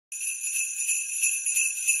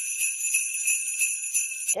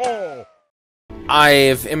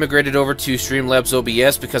I've immigrated over to Streamlabs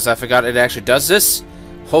OBS because I forgot it actually does this.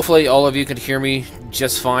 Hopefully all of you can hear me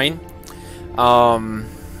just fine.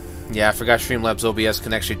 Yeah, I forgot Streamlabs OBS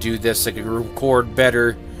can actually do this. I can record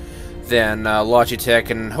better than Logitech,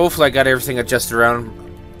 and hopefully I got everything adjusted around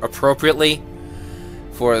appropriately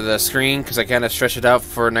for the screen, because I kind of stretched it out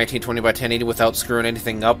for 1920 by 1080 without screwing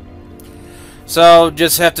anything up. So,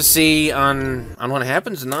 just have to see on what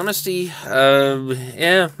happens, in honesty.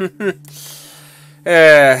 Yeah.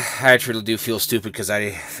 I truly do feel stupid because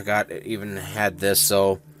I forgot it even had this,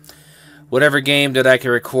 so whatever game that I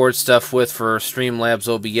can record stuff with for Streamlabs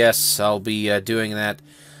OBS, I'll be doing that.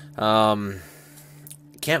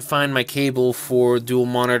 Can't find my cable for dual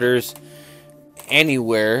monitors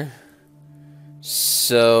anywhere,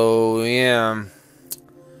 so yeah.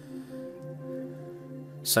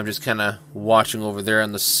 So I'm just kind of watching over there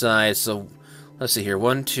on the side. So let's see here.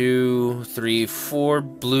 1, 2, 3, 4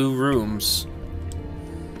 blue rooms.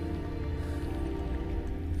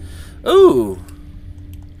 Ooh!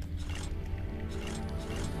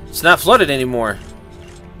 It's not flooded anymore.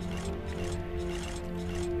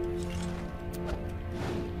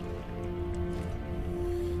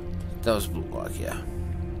 That was blue block, yeah.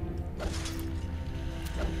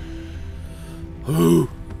 Ooh!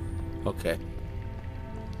 Okay.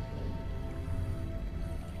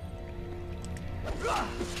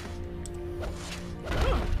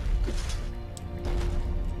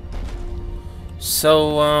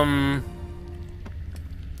 So,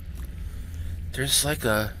 there's like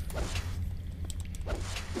a...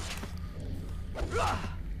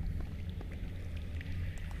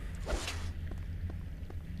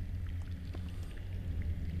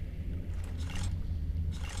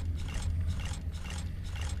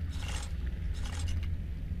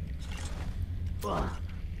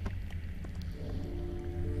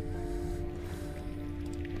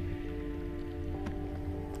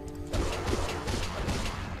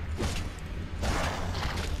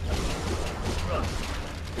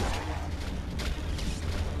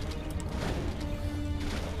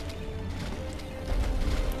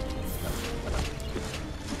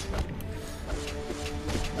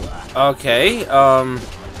 Okay, come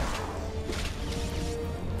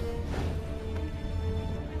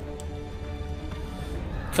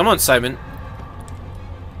on, Simon.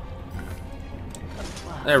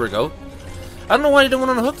 There we go. I don't know why you didn't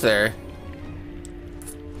want on a hook there.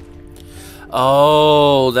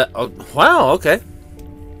 Oh, that... Oh, wow, okay.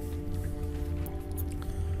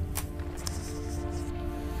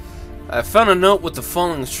 I found a note with the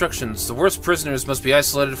following instructions. The worst prisoners must be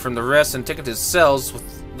isolated from the rest and taken to cells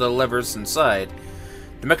with the levers inside.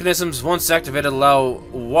 The mechanisms, once activated, allow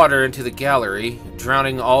water into the gallery,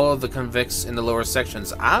 drowning all of the convicts in the lower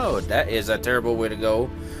sections. Ow, that is a terrible way to go.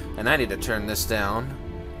 And I need to turn this down.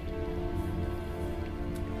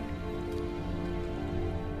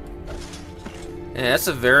 Yeah, that's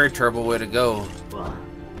a very terrible way to go.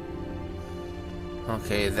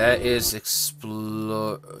 Okay, that is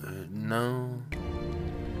explore... No...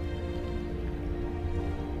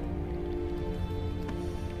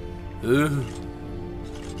 Ooh.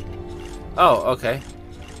 Oh, okay.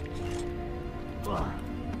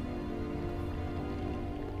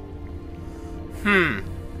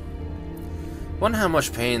 Wonder how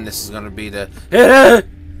much pain this is gonna be to...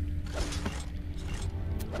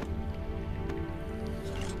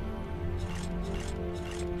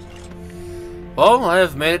 Well, I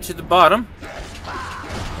have made it to the bottom.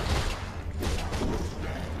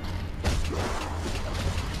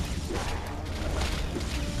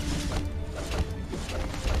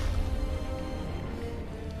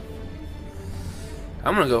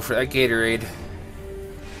 I'm gonna go for that Gatorade.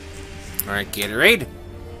 Alright, Gatorade.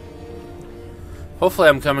 Hopefully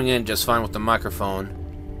I'm coming in just fine with the microphone.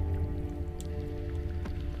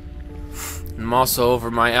 I'm also over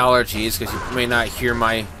my allergies, because you may not hear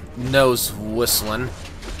my nose whistling.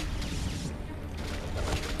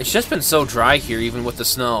 It's just been so dry here, even with the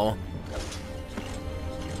snow.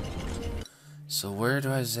 So where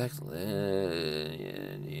do I exactly...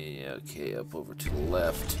 yeah, okay, up over to the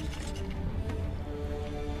left.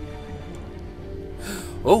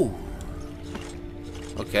 Oh!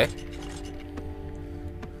 Okay.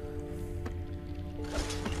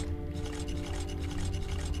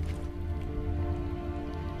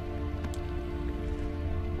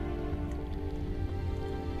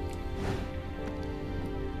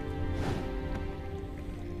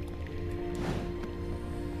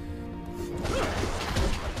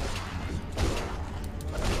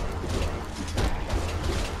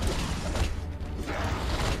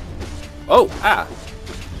 Oh! Ah!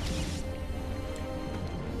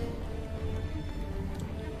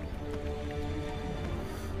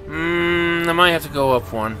 I might have to go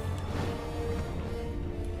up one.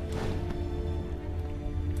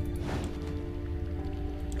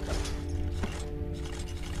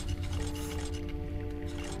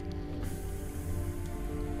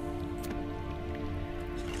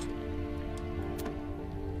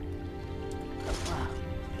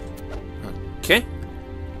 Okay.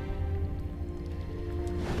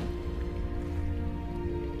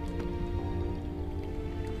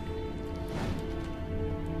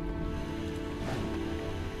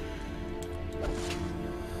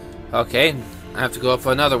 Okay, I have to go up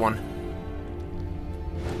for another one.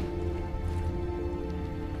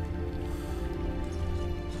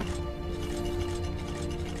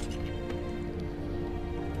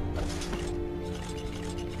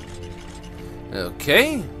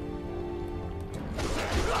 Okay.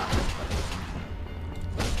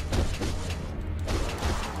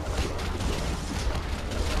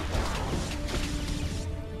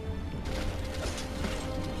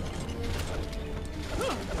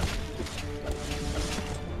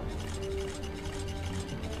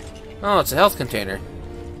 Oh, it's a health container.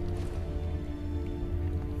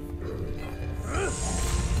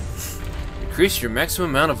 Increase your maximum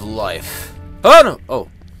amount of life. Oh, no! Oh.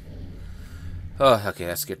 Oh, okay,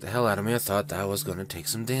 that scared the hell out of me. I thought that was going to take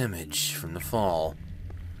some damage from the fall.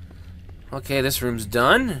 Okay, this room's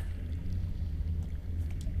done.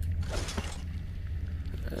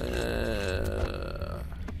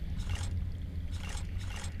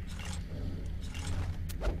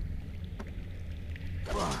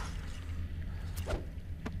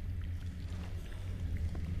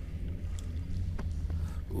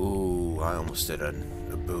 Ooh, I almost did a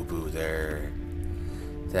boo-boo there.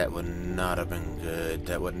 That would not have been good.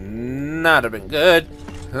 That would not have been good.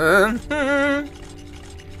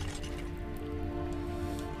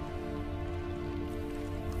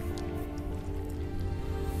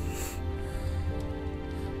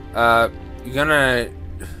 You're gonna...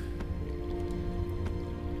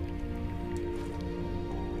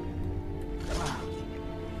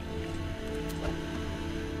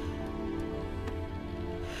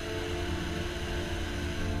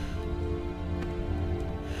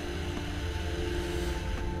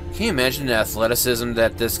 Can you imagine the athleticism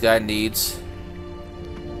that this guy needs?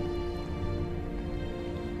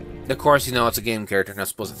 Of course, you know, it's a game character, not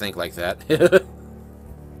supposed to think like that.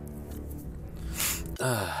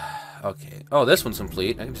 Okay. Oh, this one's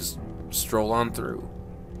complete. I can just stroll on through.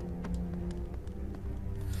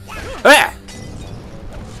 Ah!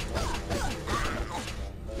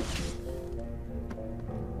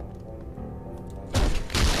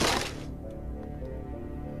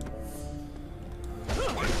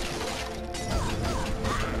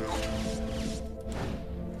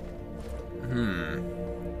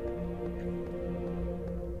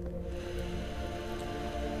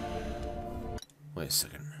 Wait a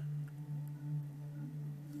second.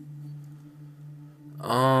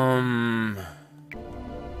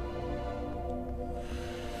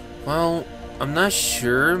 Well, I'm not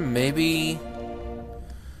sure. Maybe...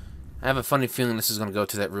 I have a funny feeling this is going to go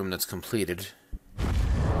to that room that's completed.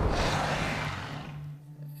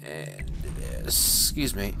 And it is.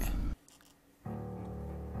 Excuse me.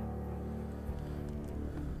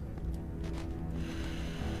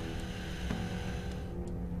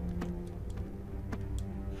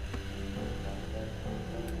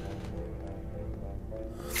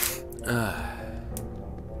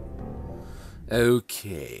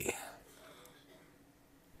 Okay.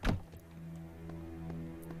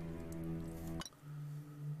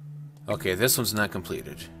 Okay, this one's not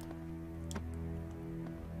completed.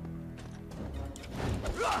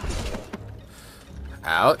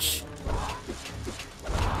 Ouch.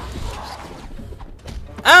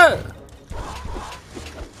 Oh!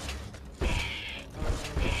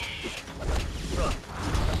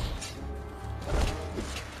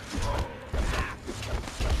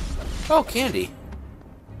 Oh, candy.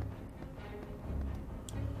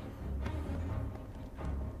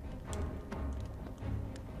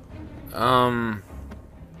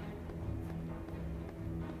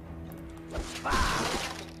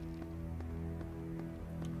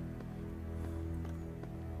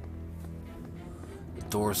 The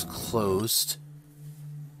door's closed.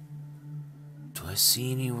 Do I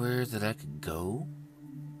see anywhere that I could go?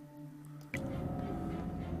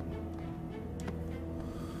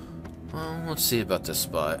 Well, let's see about this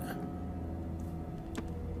spot.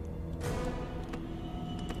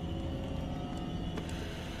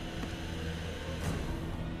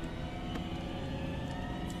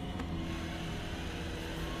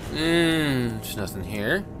 There's nothing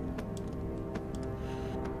here.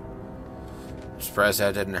 Surprised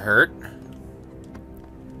that didn't hurt.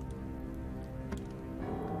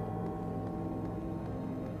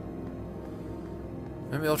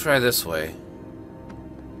 Maybe I'll try this way.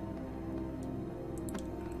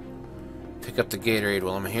 Pick up the Gatorade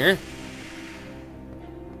while I'm here.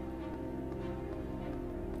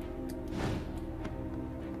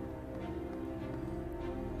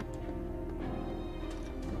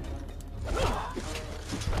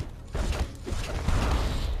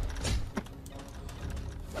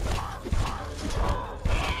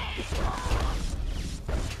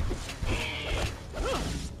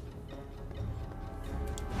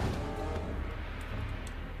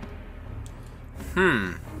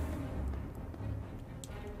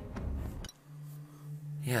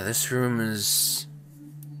 Yeah, this room is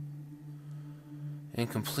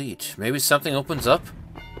incomplete. Maybe something opens up?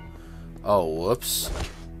 Oh, whoops.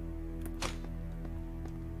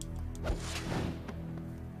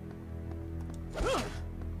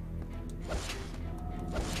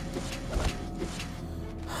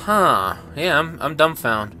 Huh. Yeah, I'm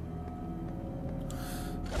dumbfounded.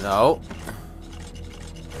 No.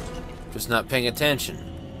 Just not paying attention.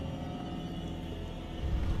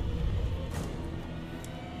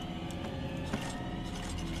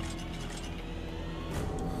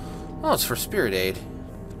 Oh, it's for Spirit Aid.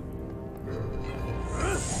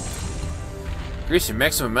 Increase your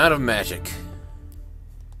maximum amount of magic.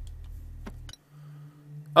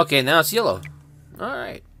 Okay, now it's yellow.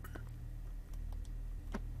 Alright.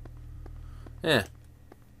 Yeah.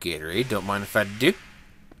 Gatorade, don't mind if I do.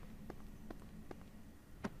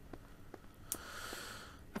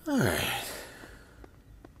 Alright.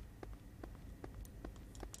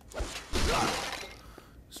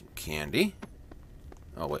 Some candy.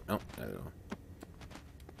 Oh, wait, no. I don't know.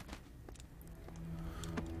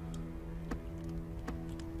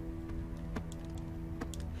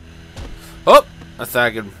 Oh! I thought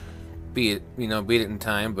I could beat it, beat it in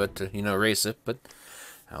time, but, erase it, but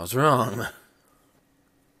I was wrong.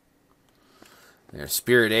 There's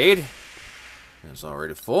Spirit Aid. It's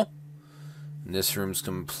already full. And this room's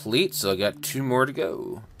complete, so I got 2 more to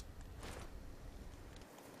go.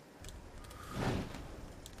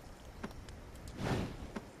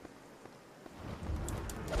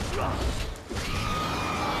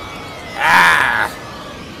 Ah!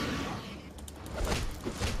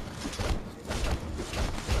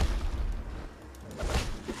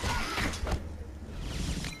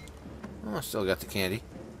 Oh, I still got the candy.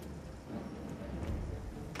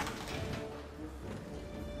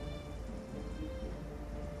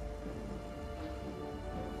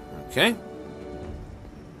 Okay.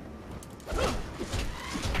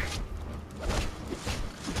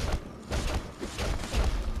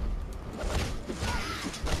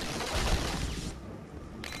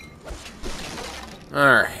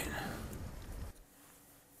 Alright.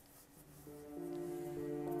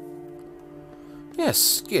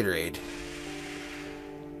 Yes, Gatorade.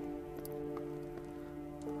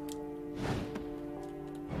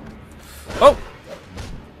 Oh!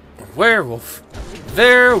 Werewolf.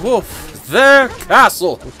 Their wolf. Their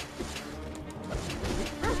castle.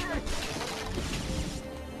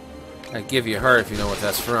 I'd give you a heart if you know what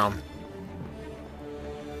that's from.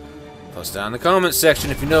 Post down in the comment section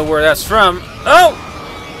if you know where that's from. Oh!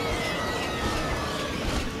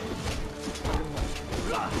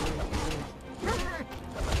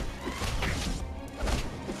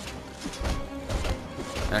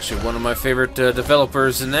 Actually, one of my favorite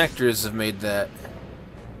developers and actors have made that.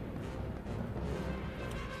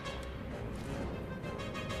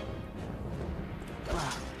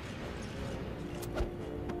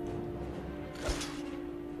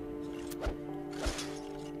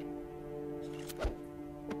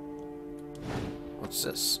 What's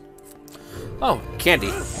this? Oh,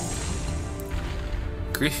 candy.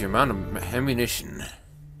 Increase your amount of ammunition.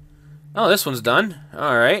 Oh, this one's done.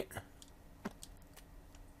 Alright.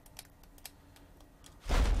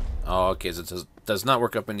 Oh, okay, so it does not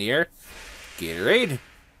work up in the air. Gatorade.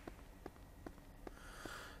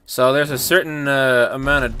 So there's a certain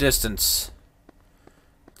amount of distance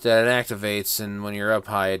that it activates, and when you're up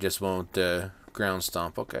high, it just won't ground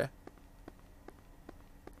stomp. Okay.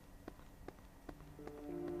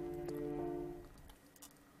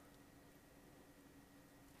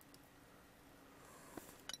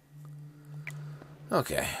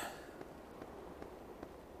 Okay.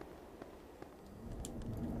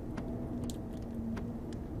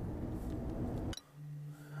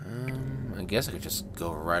 I guess I could just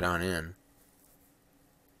go right on in.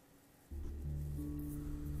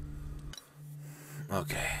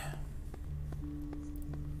 Okay.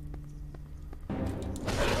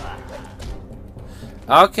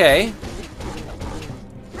 Okay.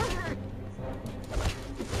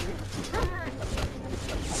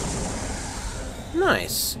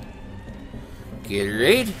 Nice.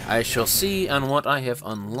 Gatorade. I shall see on what I have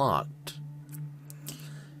unlocked.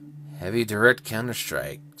 Heavy direct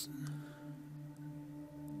counter-strike.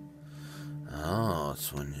 Oh,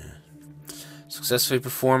 it's when you successfully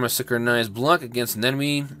perform a synchronized block against an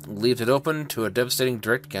enemy, leaves it open to a devastating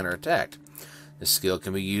direct counterattack. This skill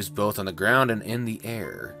can be used both on the ground and in the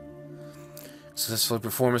air. Successfully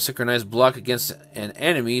perform a synchronized block against an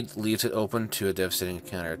enemy, leaves it open to a devastating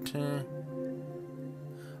counterattack.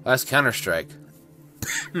 That's counter-strike.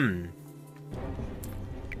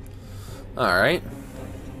 Alright.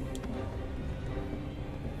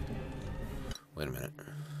 Wait a minute.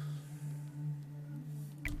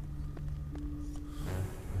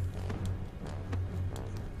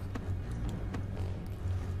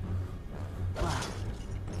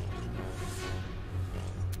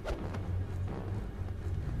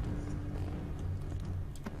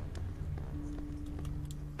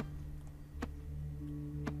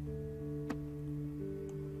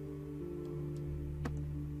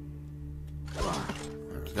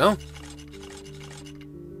 There we go.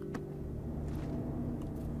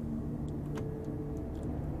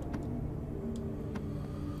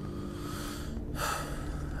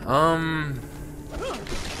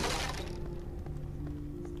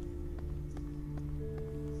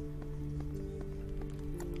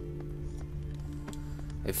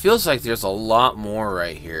 It feels like there's a lot more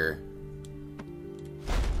right here.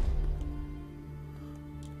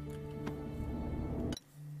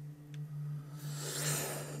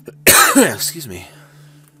 Excuse me.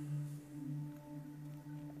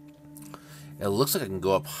 It looks like I can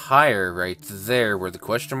go up higher right there where the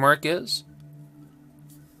question mark is.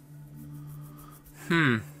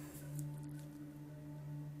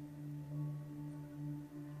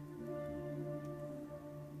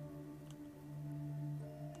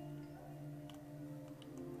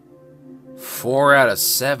 4 out of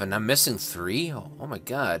 7. I'm missing 3? Oh my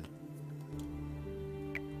god.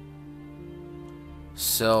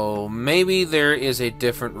 So maybe there is a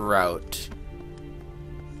different route.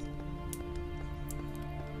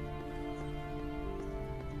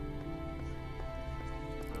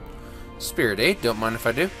 Spirit 8, don't mind if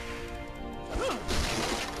I do.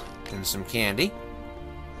 And some candy.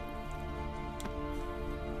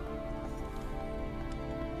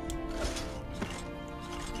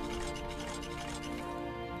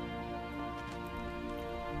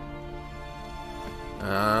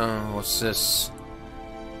 What's this?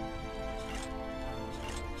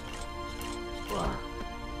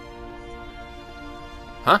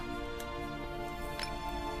 Huh?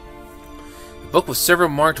 A book with several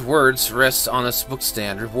marked words rests on this book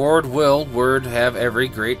stand. Reward will word have every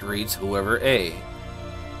great reads whoever A.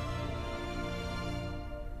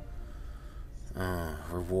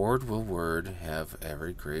 Reward will word have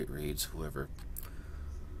every great reads whoever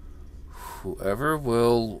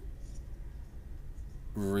will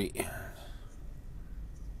read.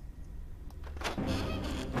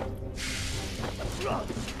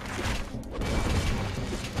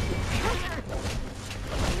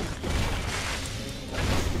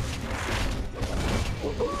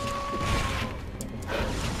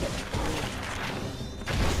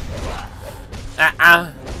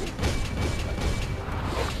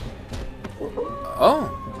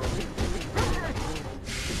 Oh.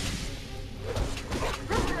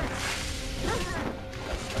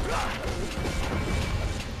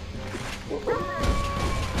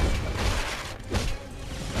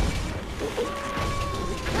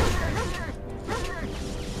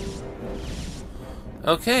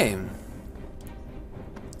 Okay.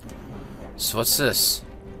 So what's this?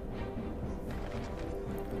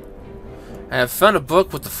 I have found a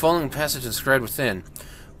book with the following passage inscribed within.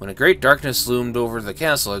 When a great darkness loomed over the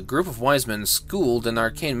castle, a group of wise men schooled in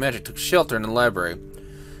arcane magic took shelter in the library.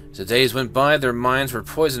 As the days went by, their minds were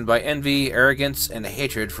poisoned by envy, arrogance, and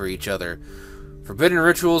hatred for each other. Forbidden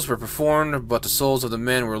rituals were performed, but the souls of the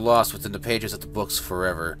men were lost within the pages of the books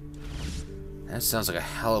forever. That sounds like a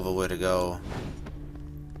hell of a way to go.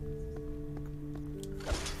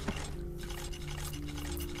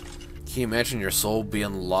 Can you imagine your soul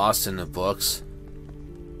being lost in the books?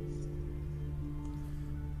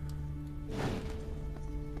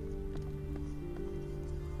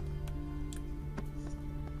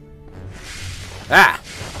 Ah!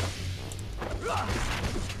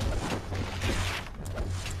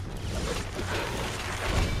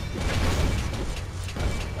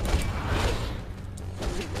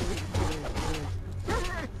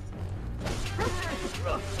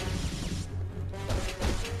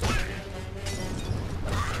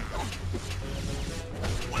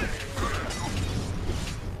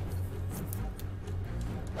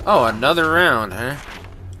 Oh, another round, huh?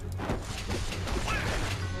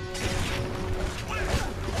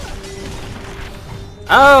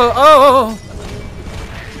 Oh, oh,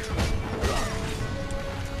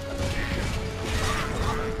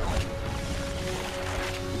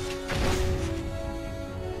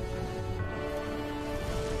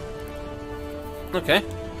 oh! Okay.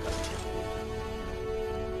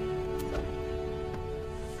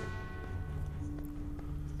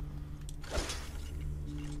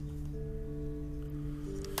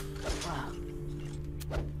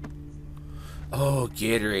 Oh,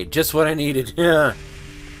 Gatorade. Just what I needed. Yeah.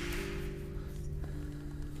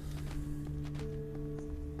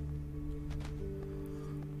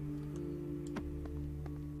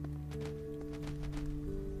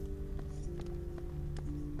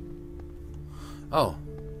 Oh.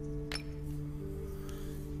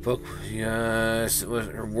 Book, yes,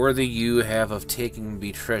 worthy you have of taking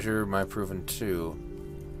me treasure my proven too.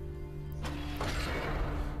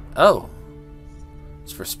 Oh.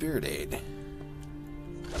 It's for Spirit Aid.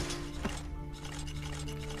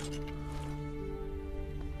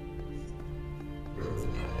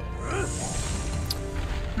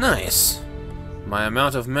 Nice. My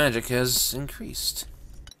amount of magic has increased.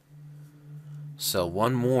 So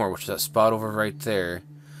one more, which is that spot over right there.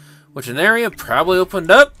 Which an area probably opened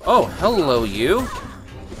up. Oh, hello you.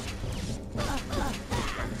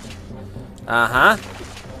 Uh-huh.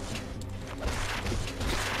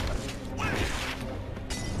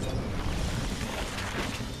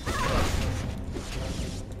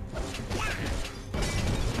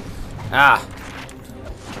 Ah.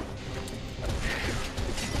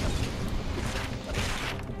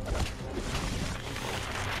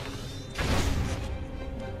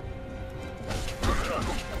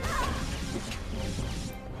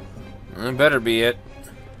 That better be it.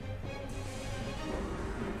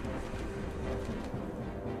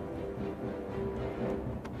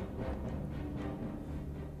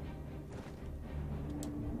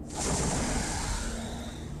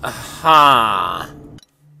 Aha!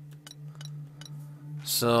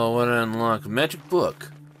 So, what did I unlock? Magic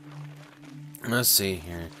book. Let's see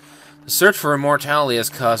here. The search for immortality has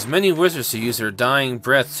caused many wizards to use their dying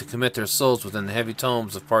breath to commit their souls within the heavy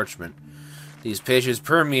tomes of parchment. These pages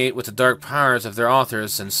permeate with the dark powers of their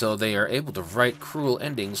authors, and so they are able to write cruel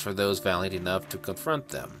endings for those valiant enough to confront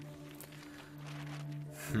them.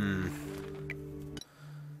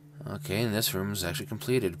 Okay, and this room is actually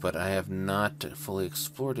completed, but I have not fully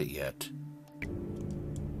explored it yet.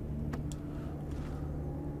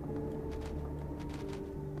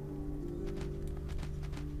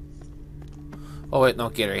 Oh wait,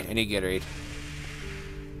 no, Gatorade. I need Gatorade.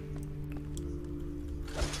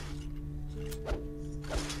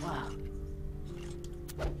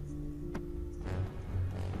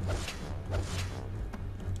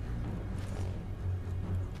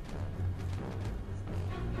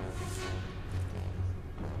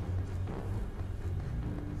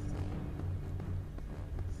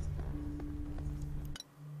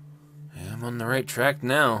 I'm on the right track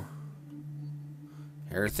now.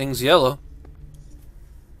 Everything's yellow.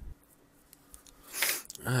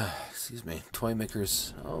 Excuse me. Toy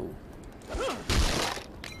makers. Oh.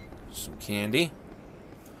 Some candy.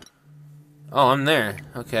 Oh, I'm there.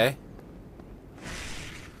 Okay.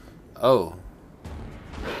 Oh.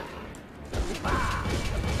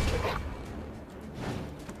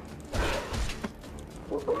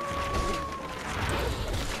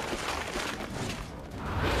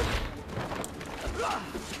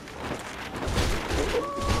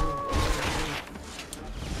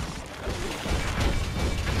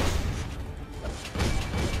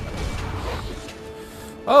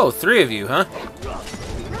 Oh, 3 of you, huh?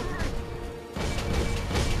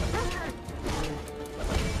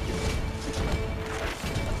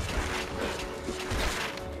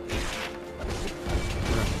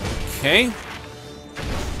 Okay.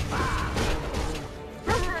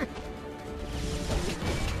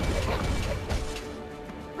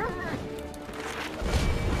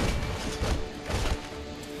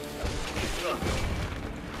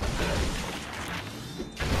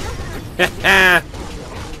 Haha.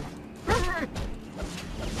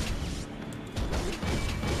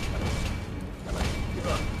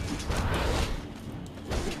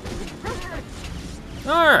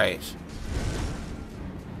 Alright.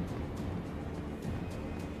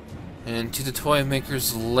 And to the toy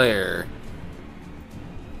maker's lair.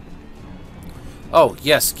 Oh,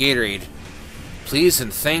 yes, Gatorade. Please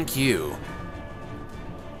and thank you.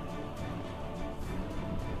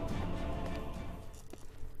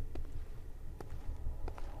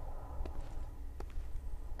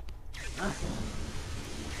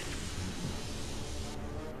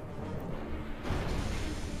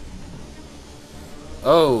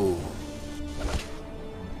 Oh.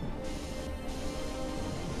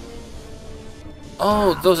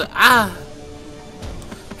 Oh, those are... Ah!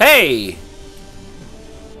 Hey!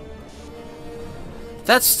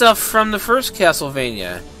 That's stuff from the first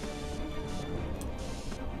Castlevania.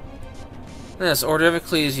 Yes, Order of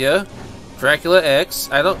Ecclesia. Dracula X.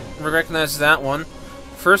 I don't recognize that one.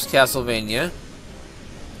 First Castlevania.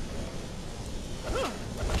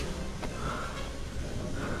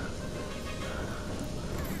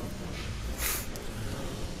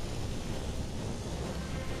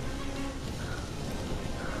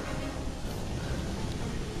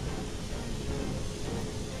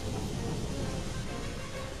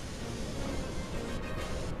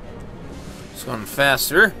 It's going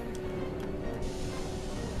faster.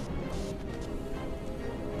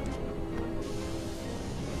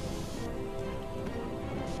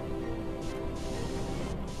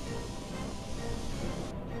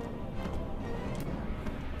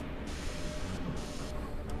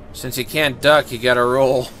 Since you can't duck, you gotta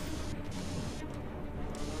roll.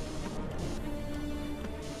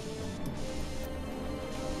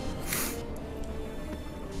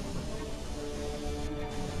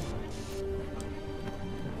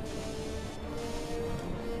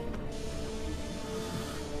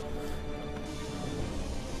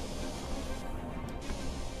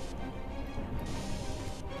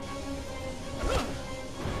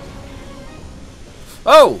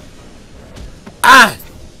 Oh! Ah!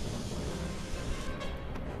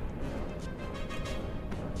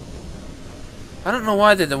 I don't know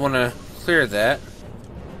why they didn't want to clear that.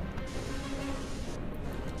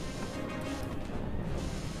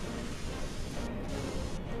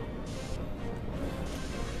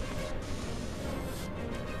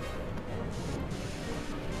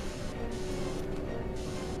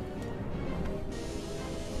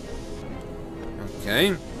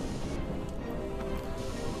 Okay.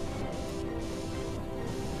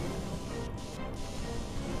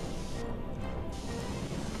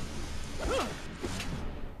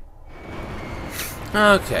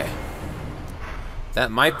 Okay.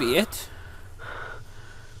 That might be it.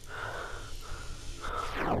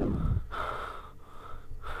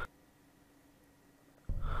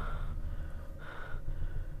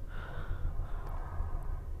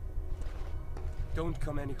 Don't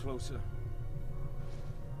come any closer.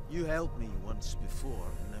 You helped me once before,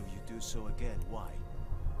 and now you do so again. Why?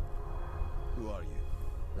 Who are you?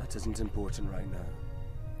 That isn't important right now.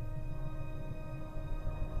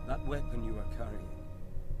 That weapon you are carrying,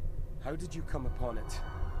 how did you come upon it?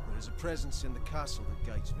 There is a presence in the castle that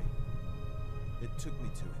guides me. It took me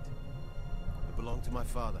to it. It belonged to my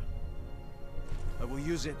father. I will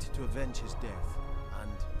use it to avenge his death,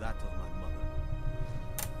 and that of my mother.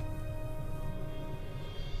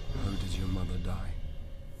 How did your mother die?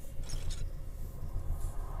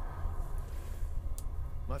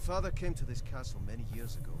 My father came to this castle many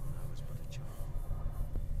years ago when I was but a child.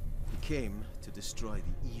 He came to destroy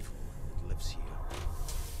the evil that lives here.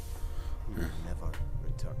 He never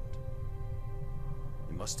returned.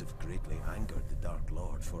 He must have greatly angered the Dark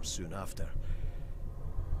Lord, for soon after,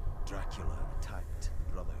 Dracula attacked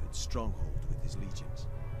the Brotherhood's stronghold with his legions.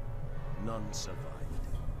 None survived.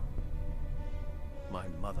 My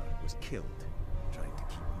mother was killed, trying to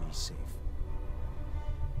keep me safe.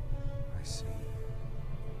 I see.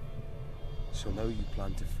 So now you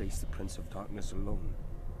plan to face the Prince of Darkness alone.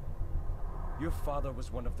 Your father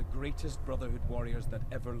was one of the greatest Brotherhood warriors that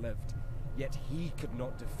ever lived, yet he could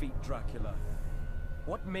not defeat Dracula.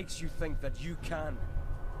 What makes you think that you can?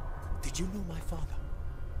 Did you know my father?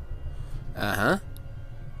 Uh-huh.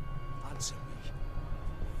 Answer me.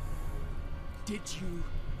 Did you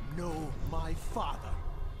know my father?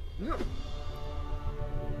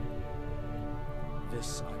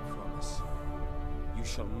 This I promise. You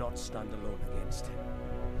shall not stand alone against him.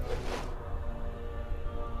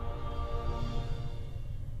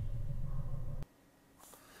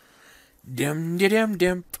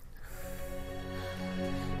 Dim.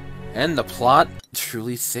 And the plot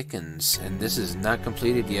truly thickens, and this is not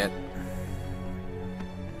completed yet.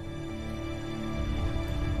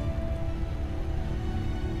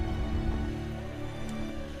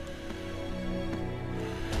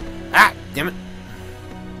 Ah! Damn it!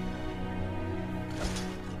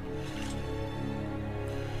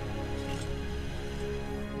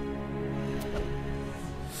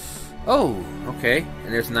 Oh, okay.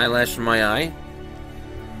 And there's an eyelash in my eye.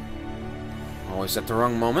 Always at the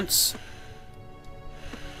wrong moments.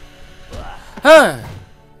 Ah!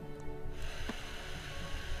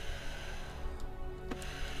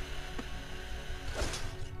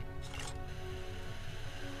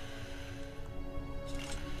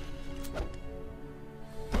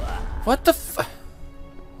 What the f...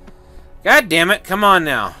 God damn it, come on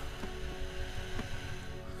now.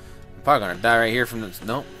 Probably gonna die right here from this.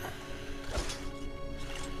 Nope.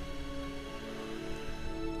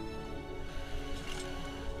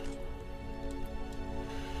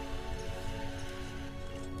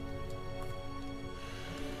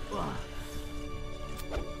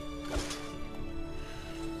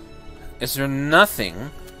 Is there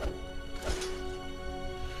nothing?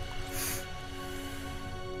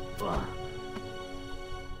 Well,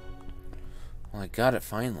 I got it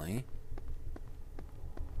finally.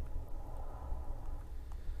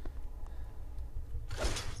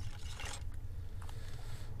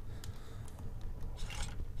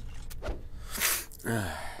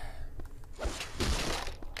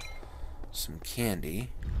 Some candy.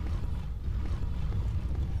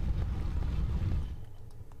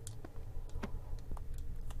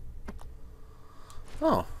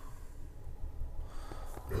 Oh.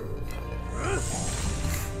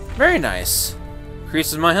 Very nice.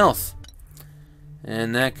 Increases my health.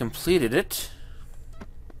 And that completed it.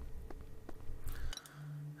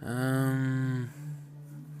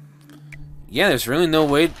 Yeah, there's really no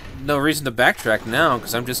reason to backtrack now,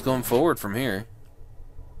 because I'm just going forward from here.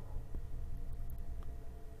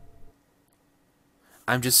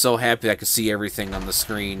 I'm just so happy I could see everything on the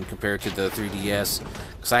screen compared to the 3DS,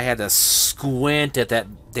 because I had to squint at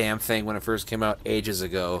that damn thing when it first came out ages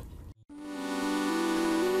ago.